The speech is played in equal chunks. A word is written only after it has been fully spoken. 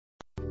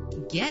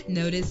Get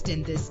noticed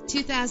in this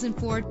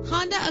 2004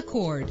 Honda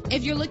Accord.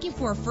 If you're looking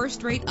for a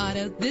first-rate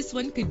auto, this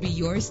one could be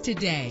yours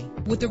today.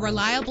 With a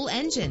reliable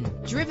engine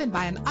driven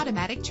by an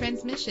automatic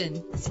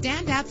transmission,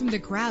 stand out from the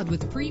crowd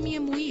with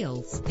premium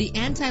wheels. The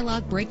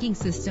anti-lock braking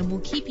system will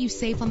keep you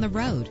safe on the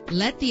road.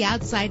 Let the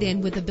outside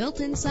in with a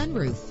built-in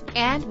sunroof.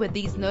 And with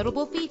these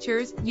notable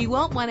features, you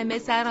won't want to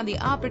miss out on the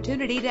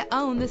opportunity to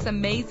own this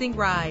amazing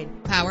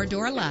ride. Power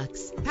door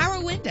locks,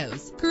 power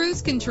windows,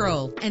 cruise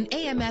control, an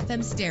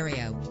AM/FM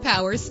stereo,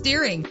 power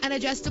steering, an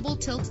adjustable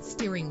tilt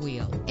steering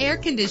wheel, air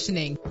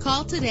conditioning.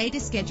 Call today to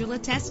schedule a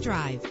test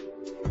drive.